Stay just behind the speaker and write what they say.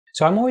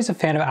So I'm always a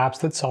fan of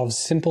apps that solve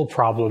simple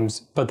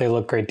problems, but they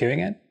look great doing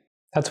it.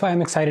 That's why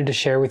I'm excited to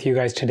share with you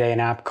guys today an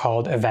app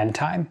called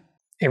EvenTime.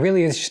 It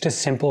really is just a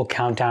simple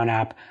countdown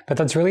app, but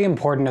that's really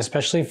important,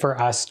 especially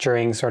for us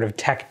during sort of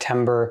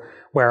Tech-tember,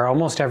 where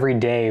almost every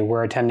day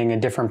we're attending a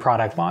different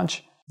product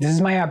launch. This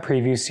is my app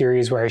preview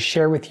series where I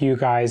share with you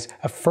guys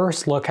a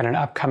first look at an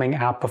upcoming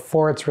app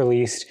before it's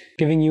released,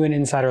 giving you an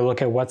insider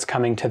look at what's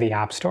coming to the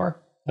App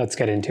Store. Let's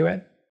get into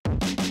it.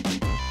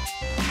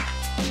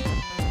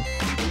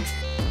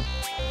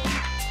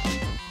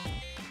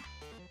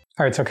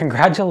 Alright, so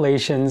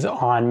congratulations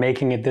on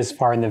making it this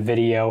far in the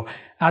video.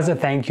 As a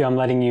thank you, I'm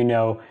letting you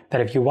know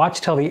that if you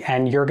watch till the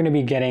end, you're going to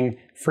be getting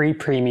free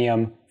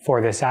premium for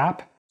this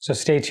app. So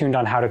stay tuned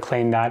on how to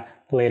claim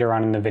that later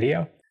on in the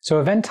video.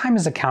 So EvenTime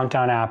is a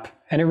countdown app,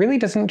 and it really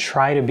doesn't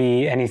try to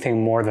be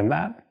anything more than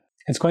that.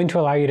 It's going to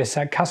allow you to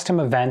set custom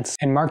events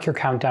and mark your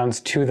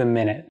countdowns to the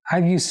minute.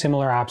 I've used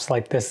similar apps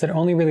like this that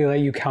only really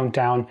let you count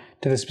down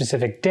to the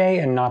specific day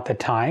and not the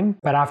time,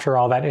 but after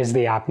all, that is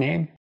the app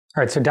name.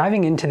 Alright, so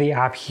diving into the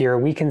app here,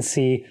 we can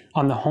see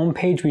on the home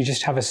page we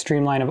just have a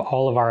streamline of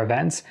all of our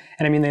events.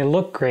 And I mean, they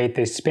look great,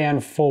 they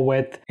span full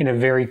width in a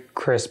very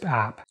crisp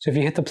app. So if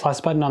you hit the plus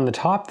button on the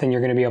top, then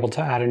you're going to be able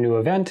to add a new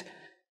event,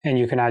 and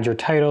you can add your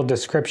title,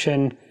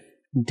 description,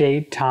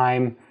 date,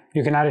 time.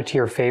 You can add it to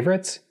your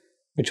favorites,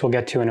 which we'll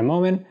get to in a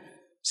moment,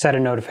 set a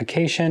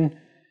notification,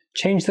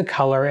 change the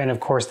color, and of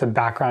course the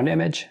background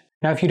image.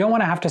 Now, if you don't want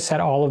to have to set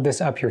all of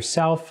this up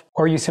yourself,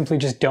 or you simply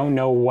just don't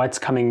know what's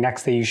coming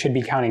next that you should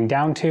be counting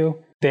down to,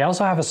 they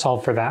also have a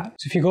solve for that.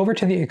 So if you go over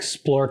to the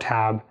Explore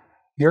tab,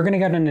 you're going to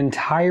get an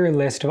entire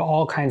list of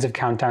all kinds of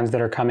countdowns that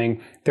are coming.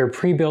 They're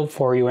pre-built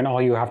for you, and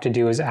all you have to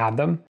do is add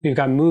them. We've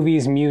got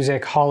movies,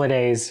 music,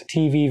 holidays,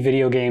 TV,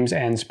 video games,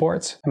 and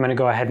sports. I'm going to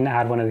go ahead and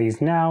add one of these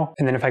now.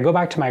 And then if I go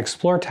back to my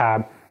Explore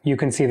tab, you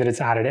can see that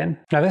it's added in.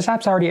 Now, this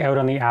app's already out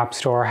on the App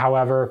Store.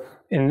 However,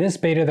 in this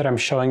beta that I'm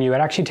showing you, it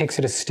actually takes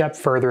it a step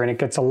further, and it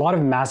gets a lot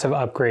of massive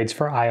upgrades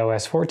for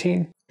iOS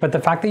 14. But the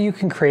fact that you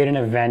can create an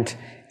event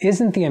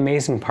isn't the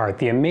amazing part.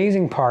 The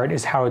amazing part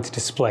is how it's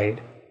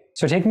displayed.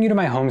 So taking you to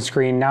my home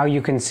screen, now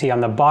you can see on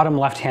the bottom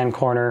left-hand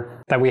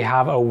corner that we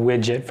have a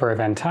widget for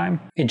EvenTime.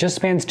 It just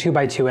spans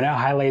 2x2 and it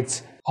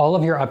highlights all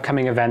of your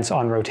upcoming events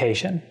on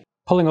rotation.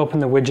 Pulling open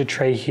the widget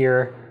tray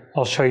here,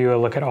 I'll show you a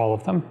look at all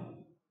of them.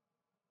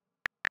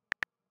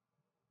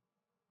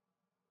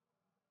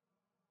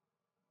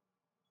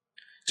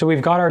 So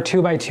we've got our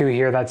 2x2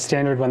 here, that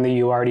standard one that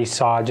you already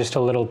saw, just a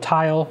little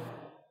tile.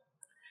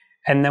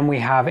 And then we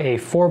have a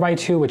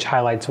 4x2, which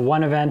highlights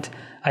one event.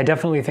 I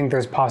definitely think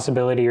there's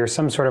possibility or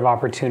some sort of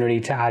opportunity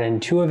to add in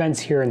 2 events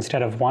here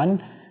instead of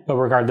 1, but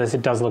regardless,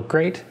 it does look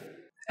great.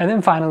 And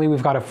then finally,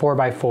 we've got a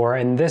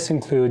 4x4, and this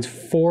includes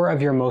 4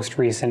 of your most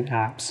recent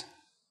apps.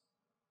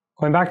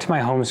 Going back to my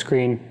home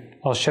screen,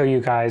 I'll show you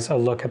guys a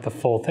look at the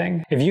full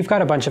thing. If you've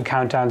got a bunch of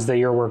countdowns that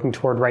you're working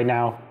toward right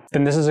now,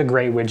 then this is a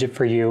great widget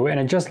for you, and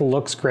it just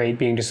looks great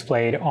being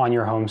displayed on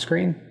your home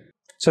screen.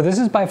 So this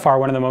is by far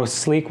one of the most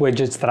sleek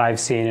widgets that I've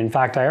seen. In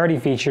fact, I already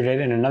featured it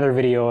in another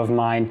video of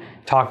mine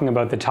talking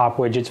about the top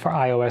widgets for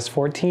iOS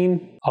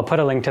 14. I'll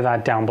put a link to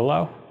that down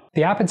below.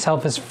 The app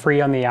itself is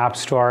free on the App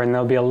Store, and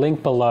there'll be a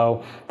link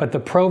below, but the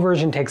Pro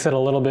version takes it a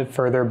little bit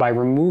further by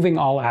removing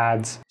all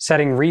ads,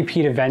 setting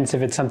repeat events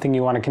if it's something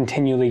you want to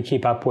continually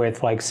keep up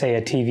with, like say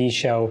a TV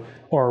show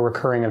or a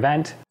recurring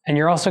event. And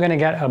you're also going to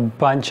get a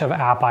bunch of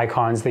app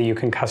icons that you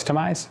can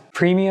customize.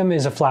 Premium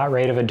is a flat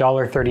rate of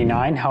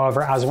 $1.39.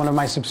 However, as one of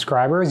my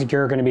subscribers,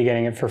 you're going to be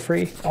getting it for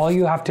free. All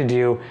you have to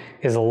do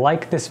is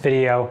like this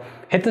video,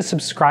 hit the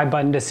subscribe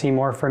button to see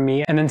more from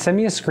me, and then send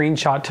me a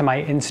screenshot to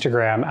my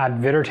Instagram at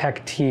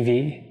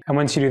VitterTechTV. And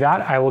once you do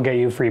that, I will get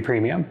you free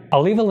premium.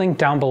 I'll leave a link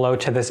down below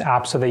to this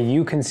app so that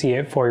you can see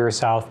it for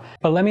yourself.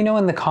 But let me know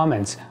in the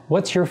comments,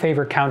 what's your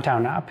favorite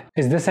countdown app?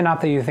 Is this an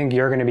app that you think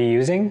you're going to be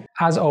using?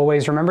 As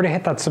always, remember to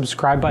hit that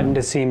subscribe button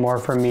to see more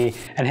from me,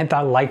 and hit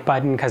that like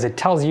button because it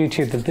tells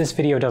YouTube that this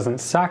video doesn't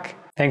suck.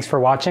 Thanks for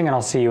watching, and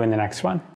I'll see you in the next one.